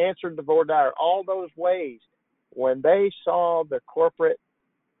having answered the voir dire all those ways, when they saw the corporate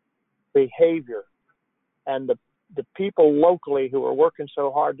behavior and the people locally who were working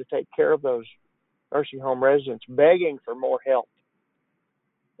so hard to take care of those nursing home residents begging for more help,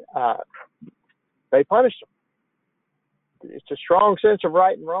 they punished them. It's a strong sense of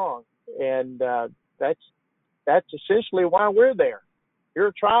right and wrong, and that's essentially why we're there. You're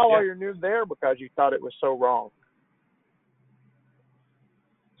a trial lawyer, you're there because you thought it was so wrong.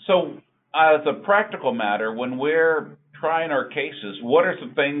 So, as a practical matter, when we're trying our cases, what are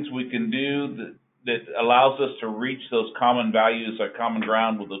some things we can do that allows us to reach those common values or common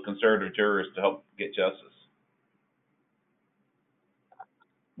ground with the conservative jurors to help get justice?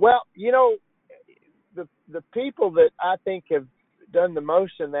 Well, the people that I think have done the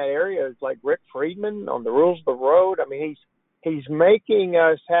most in that area is like Rick Friedman on the Rules of the Road. I mean, he's making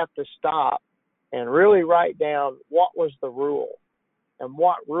us have to stop and really write down what was the rule and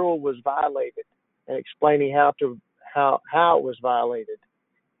what rule was violated, and explaining how it was violated.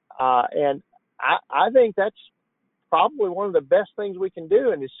 And I think that's probably one of the best things we can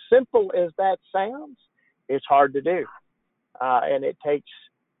do. And as simple as that sounds, it's hard to do. And it takes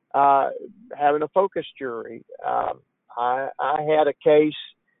having a focus jury. I had a case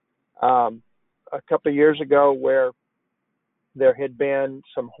a couple of years ago where there had been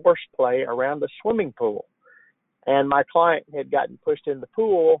some horseplay around a swimming pool, and my client had gotten pushed in the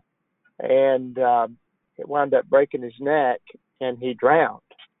pool, and it wound up breaking his neck, and he drowned.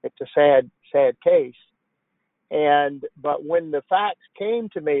 It's a sad case. But when the facts came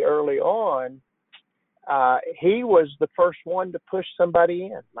to me early on, he was the first one to push somebody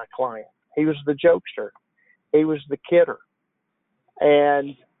in, my client. He was the jokester. He was the kidder.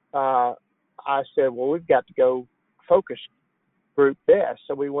 And I said, well, we've got to go focus group this.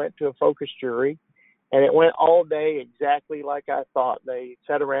 So we went to a focus jury, and it went all day exactly like I thought. They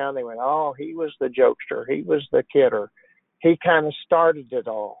sat around, they went, oh, he was the jokester. He was the kidder. He kind of started it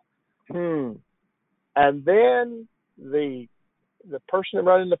all. And then the person that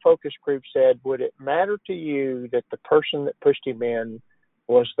running the focus group said, would it matter to you that the person that pushed him in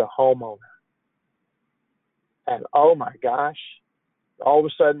was the homeowner? And oh my gosh, all of a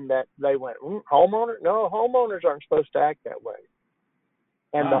sudden that they went, homeowner? No, homeowners aren't supposed to act that way.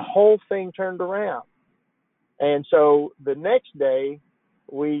 And the whole thing turned around. And so the next day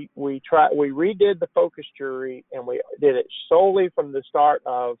we redid the focus jury, and we did it solely from the start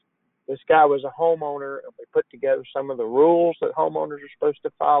of this guy was a homeowner, and we put together some of the rules that homeowners are supposed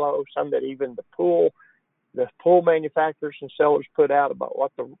to follow, some that even the pool manufacturers and sellers put out about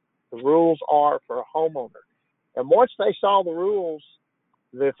what the rules are for a homeowner. And once they saw the rules,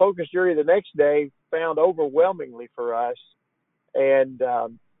 the focus jury the next day found overwhelmingly for us, and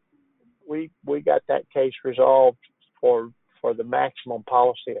we got that case resolved for the maximum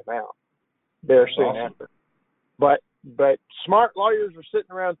policy amount there soon after. But smart lawyers were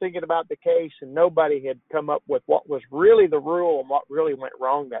sitting around thinking about the case, and nobody had come up with what was really the rule and what really went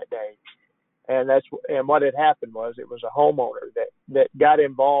wrong that day. And what had happened was it was a homeowner that got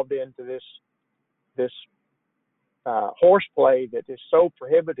involved into this horseplay that is so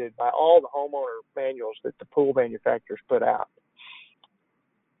prohibited by all the homeowner manuals that the pool manufacturers put out.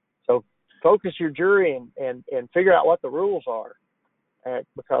 So focus your jury and figure out what the rules are,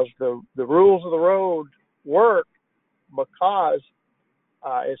 because the rules of the road work, because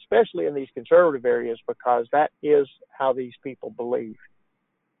especially in these conservative areas, because that is how these people believe.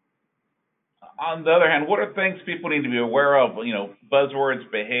 On the other hand, what are things people need to be aware of,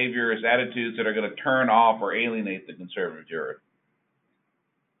 buzzwords, behaviors, attitudes that are going to turn off or alienate the conservative jury?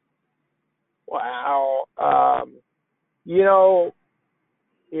 Wow.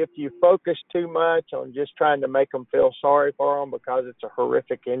 If you focus too much on just trying to make them feel sorry for them because it's a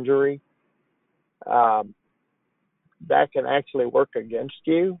horrific injury, that can actually work against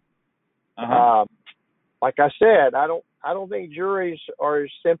you. Like I said, I don't think juries are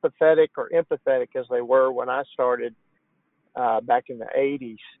as sympathetic or empathetic as they were when I started back in the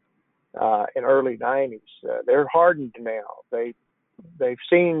 80s and early 90s. They're hardened now. They've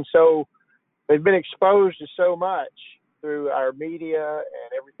been exposed to so much through our media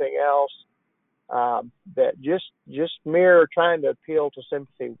and everything else that just mere trying to appeal to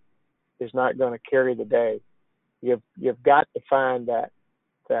sympathy is not going to carry the day. You've got to find that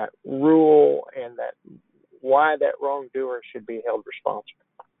rule and that why that wrongdoer should be held responsible.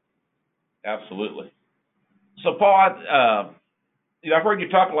 Absolutely. So, Paul, I've heard you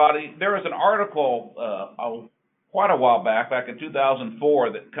talk a lot. There was an article quite a while back in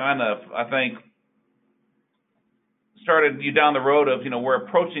 2004, that kind of, I think, started you down the road of, we're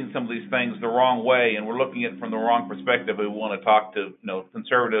approaching some of these things the wrong way, and we're looking at it from the wrong perspective. We want to talk to,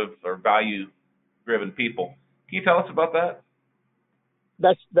 conservative or value-driven people. Can you tell us about that?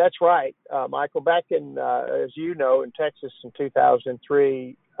 That's right, Michael. Back in, as you know, in Texas in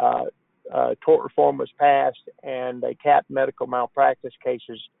 2003, tort reform was passed, and they capped medical malpractice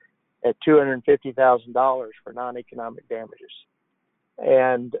cases at $250,000 for non-economic damages.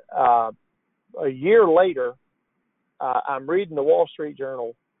 And a year later, I'm reading the Wall Street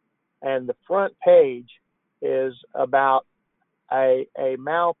Journal, and the front page is about as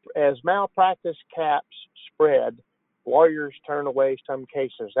malpractice caps spread, lawyers turn away some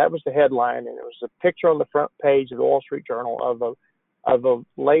cases. That was the headline, and it was a picture on the front page of the Wall Street Journal of a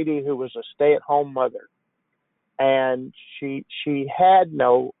lady who was a stay-at-home mother, and she had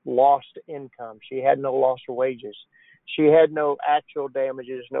no lost income. She had no lost wages. She had no actual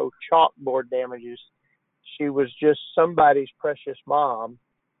damages, no chalkboard damages. She was just somebody's precious mom,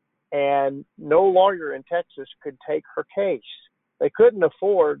 and no lawyer in Texas could take her case. They couldn't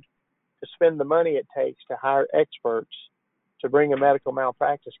afford to spend the money it takes to hire experts to bring a medical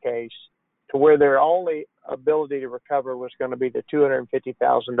malpractice case to where their only ability to recover was going to be the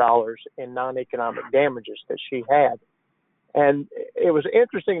 $250,000 in non-economic damages that she had. And it was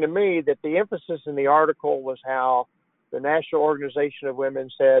interesting to me that the emphasis in the article was how the National Organization of Women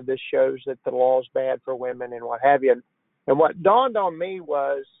said this shows that the law is bad for women and what have you. And what dawned on me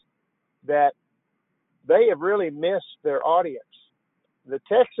was that they have really missed their audience. The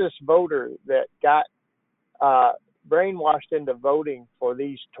Texas voter that got brainwashed into voting for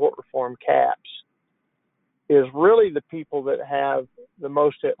these tort reform caps is really the people that have the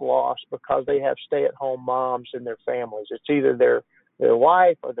most at loss because they have stay-at-home moms in their families. It's either their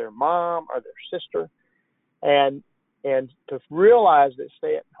wife or their mom or their sister. And to realize that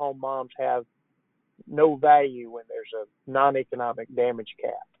stay-at-home moms have no value when there's a non-economic damage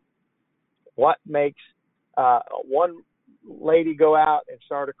cap. What makes one lady go out and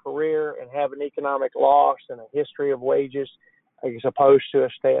start a career and have an economic loss and a history of wages as opposed to a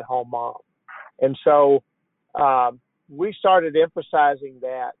stay-at-home mom? And so we started emphasizing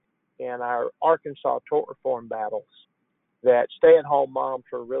that in our Arkansas tort reform battles, that stay-at-home moms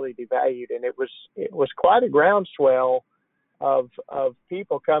were really devalued, and it was quite a groundswell of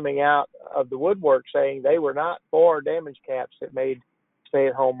people coming out of the woodwork saying they were not for damage caps that made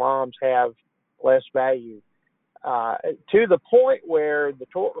stay-at-home moms have less value. To the point where the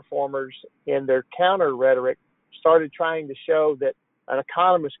tort reformers, in their counter rhetoric, started trying to show that an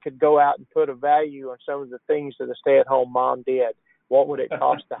economist could go out and put a value on some of the things that a stay-at-home mom did. What would it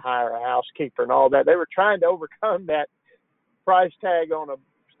cost to hire a housekeeper and all that? They were trying to overcome that price tag on a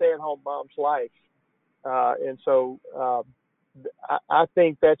stay-at-home mom's life. And so I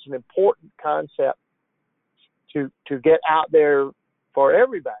think that's an important concept to get out there for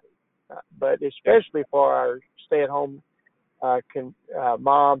everybody, but especially for our stay-at-home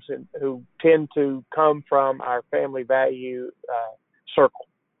moms who tend to come from our family value circle.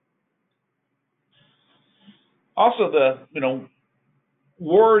 Also,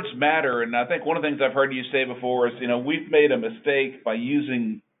 words matter, and I think one of the things I've heard you say before is, we've made a mistake by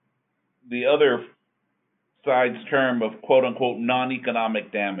using the other side's term of quote-unquote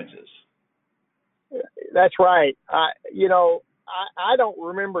non-economic damages. That's right. I don't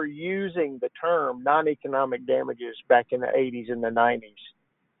remember using the term non-economic damages back in the 80s and the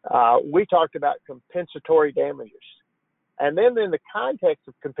 90s. We talked about compensatory damages. And then in the context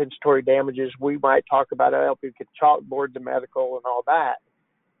of compensatory damages, we might talk about if we could chalkboard the medical and all that.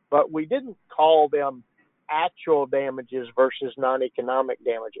 But we didn't call them actual damages versus non-economic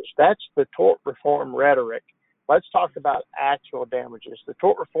damages. That's the tort reform rhetoric. Let's talk about actual damages. The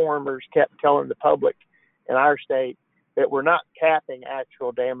tort reformers kept telling the public in our state that we're not capping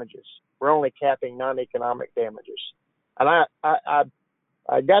actual damages. We're only capping non-economic damages. And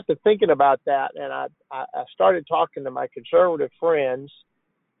I got to thinking about that, and I started talking to my conservative friends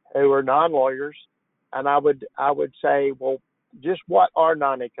who are non-lawyers, and I would say, well, just what are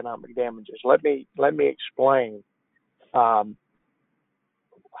non-economic damages? Let me explain how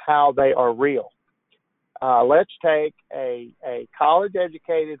they are real. Let's take a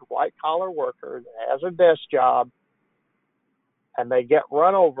college-educated white-collar worker that has a desk job, and they get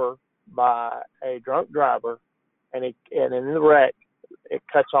run over by a drunk driver, and in the wreck, it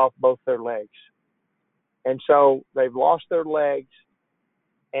cuts off both their legs. And so they've lost their legs,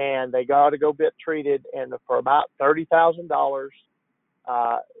 and they got to go get treated. And for about $30,000,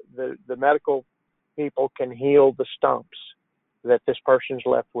 the medical people can heal the stumps that this person's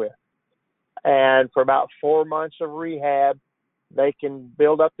left with. And for about 4 months of rehab, they can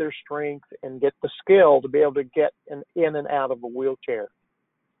build up their strength and get the skill to be able to get in and out of a wheelchair.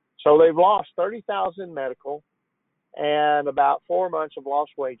 So they've lost $30,000 medical and about 4 months of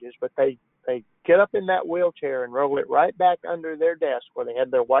lost wages, but they get up in that wheelchair and roll it right back under their desk where they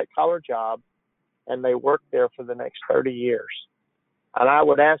had their white-collar job, and they work there for the next 30 years. And I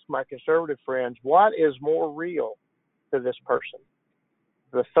would ask my conservative friends, what is more real to this person?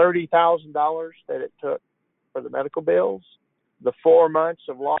 The $30,000 that it took for the medical bills, the 4 months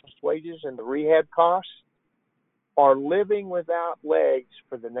of lost wages and the rehab costs, or living without legs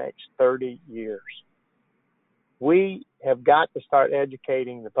for the next 30 years? We have got to start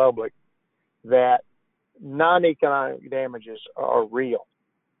educating the public that non-economic damages are real,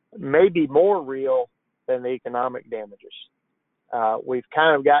 maybe more real than the economic damages. We've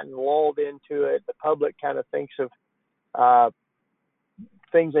kind of gotten lulled into it. The public kind of thinks of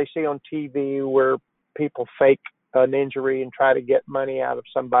things they see on TV where people fake an injury and try to get money out of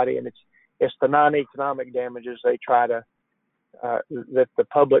somebody, and it's the non-economic damages they try to that the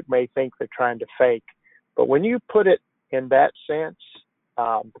public may think they're trying to fake. But when you put it in that sense,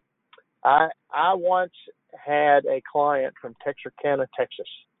 I once had a client from Texarkana, Texas,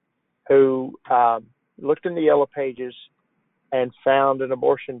 who looked in the Yellow Pages and found an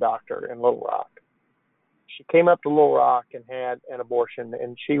abortion doctor in Little Rock. She came up to Little Rock and had an abortion,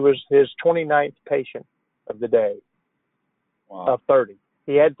 and she was his 29th patient of the day. Wow. Of 30.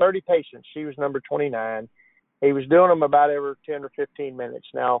 He had 30 patients. She was number 29. He was doing them about every 10 or 15 minutes.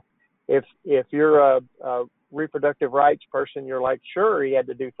 Now, if you're a reproductive rights person, you're like, sure, he had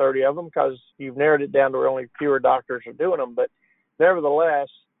to do 30 of them because you've narrowed it down to where only fewer doctors are doing them. But nevertheless,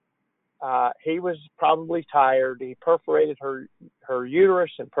 he was probably tired. He perforated her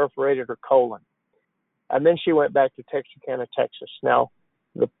uterus and perforated her colon. And then she went back to Texarkana, Texas. Now,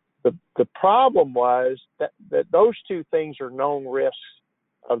 the problem was that those two things are known risks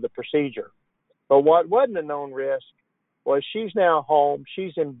of the procedure. But what wasn't a known risk was she's now home.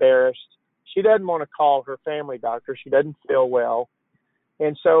 She's embarrassed. She doesn't want to call her family doctor. She doesn't feel well.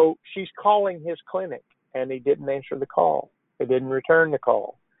 And so she's calling his clinic, and he didn't answer the call. He didn't return the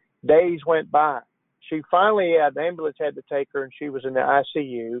call. Days went by. She finally had the ambulance had to take her, and she was in the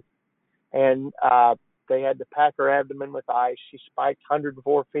ICU. And they had to pack her abdomen with ice. She spiked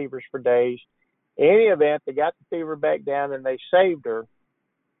 104 fevers for days. In any event, they got the fever back down, and they saved her.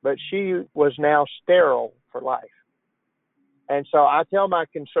 But she was now sterile for life. And so I tell my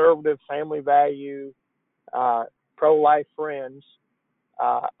conservative, family value, pro-life friends,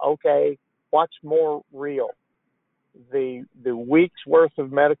 okay, what's more real? The week's worth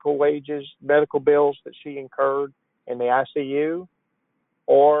of medical bills that she incurred in the ICU,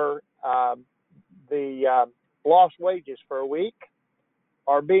 or the lost wages for a week,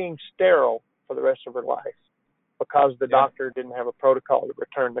 or being sterile for the rest of her life because the doctor didn't have a protocol to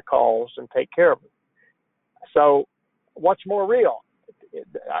return the calls and take care of her. So what's more real?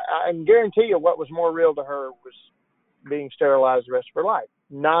 I can guarantee you what was more real to her was being sterilized the rest of her life.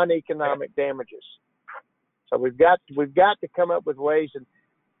 Non-economic damages. So we've got to come up with ways, and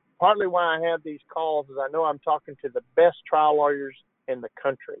partly why I have these calls is I know I'm talking to the best trial lawyers in the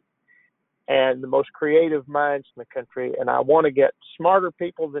country and the most creative minds in the country, and I want to get smarter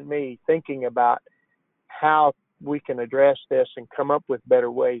people than me thinking about how we can address this and come up with better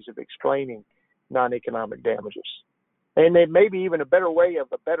ways of explaining non-economic damages. And then maybe even a better way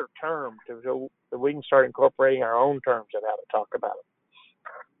of a better term so that we can start incorporating our own terms of how to talk about it.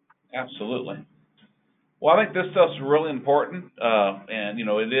 Absolutely. Well, I think this stuff's really important. And,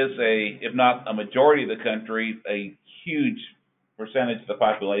 it is if not a majority of the country, a huge percentage of the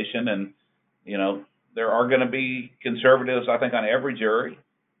population. And, there are going to be conservatives, I think, on every jury.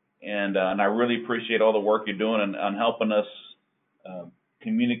 And I really appreciate all the work you're doing on helping us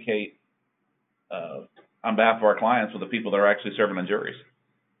communicate on behalf of our clients with the people that are actually serving on juries.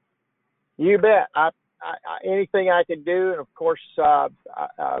 You bet. I anything I can do, and of course,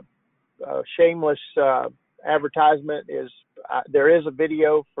 shameless advertisement is there is a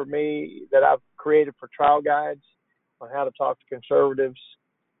video for me that I've created for trial guides on how to talk to conservatives.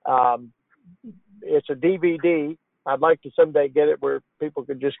 It's a DVD. I'd like to someday get it where people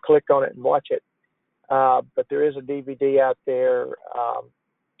could just click on it and watch it. But there is a DVD out there.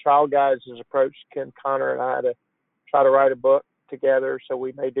 Trial Guides has approached Ken Connor and I to try to write a book together, so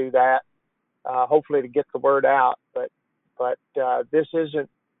we may do that. Hopefully to get the word out. But this isn't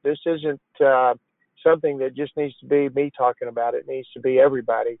something that just needs to be me talking about. It needs to be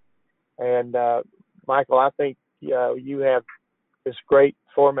everybody. And Michael, I think you have this great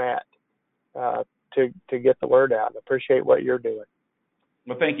format to get the word out. I appreciate what you're doing.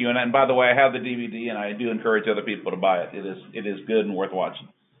 Well, thank you. And by the way, I have the DVD, and I do encourage other people to buy it. It is good and worth watching.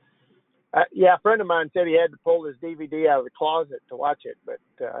 A friend of mine said he had to pull his DVD out of the closet to watch it, but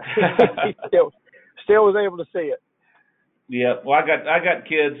he still was able to see it. Yeah, well, I got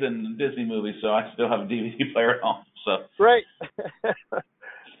kids and Disney movies, so I still have a DVD player at home. So great.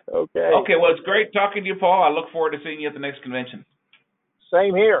 Okay. Okay. Well, it's great talking to you, Paul. I look forward to seeing you at the next convention.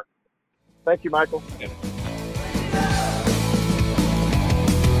 Same here. Thank you, Michael. Okay.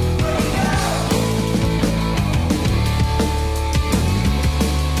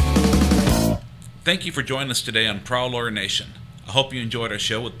 Thank you for joining us today on Trial Lawyer Nation. I hope you enjoyed our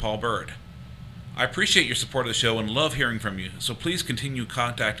show with Paul Byrd. I appreciate your support of the show and love hearing from you, so please continue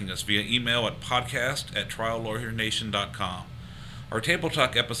contacting us via email at podcast@triallawyernation.com. Our Table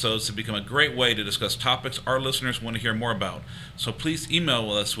Talk episodes have become a great way to discuss topics our listeners want to hear more about, so please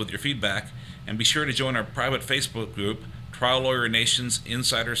email us with your feedback and be sure to join our private Facebook group, Trial Lawyer Nation's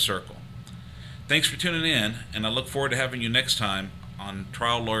Insider Circle. Thanks for tuning in, and I look forward to having you next time on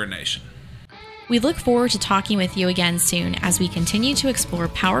Trial Lawyer Nation. We look forward to talking with you again soon as we continue to explore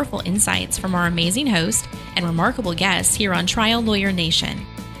powerful insights from our amazing host and remarkable guests here on Trial Lawyer Nation.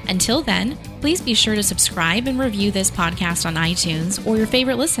 Until then, please be sure to subscribe and review this podcast on iTunes or your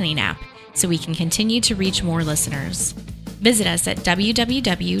favorite listening app so we can continue to reach more listeners. Visit us at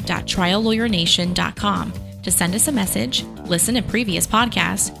www.triallawyernation.com to send us a message, listen to previous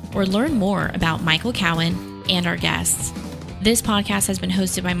podcasts, or learn more about Michael Cowan and our guests. This podcast has been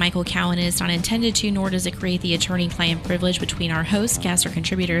hosted by Michael Cowan and is not intended to, nor does it create the attorney-client privilege between our hosts, guests, or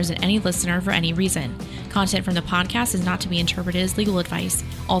contributors and any listener for any reason. Content from the podcast is not to be interpreted as legal advice.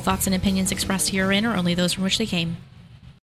 All thoughts and opinions expressed herein are only those from which they came.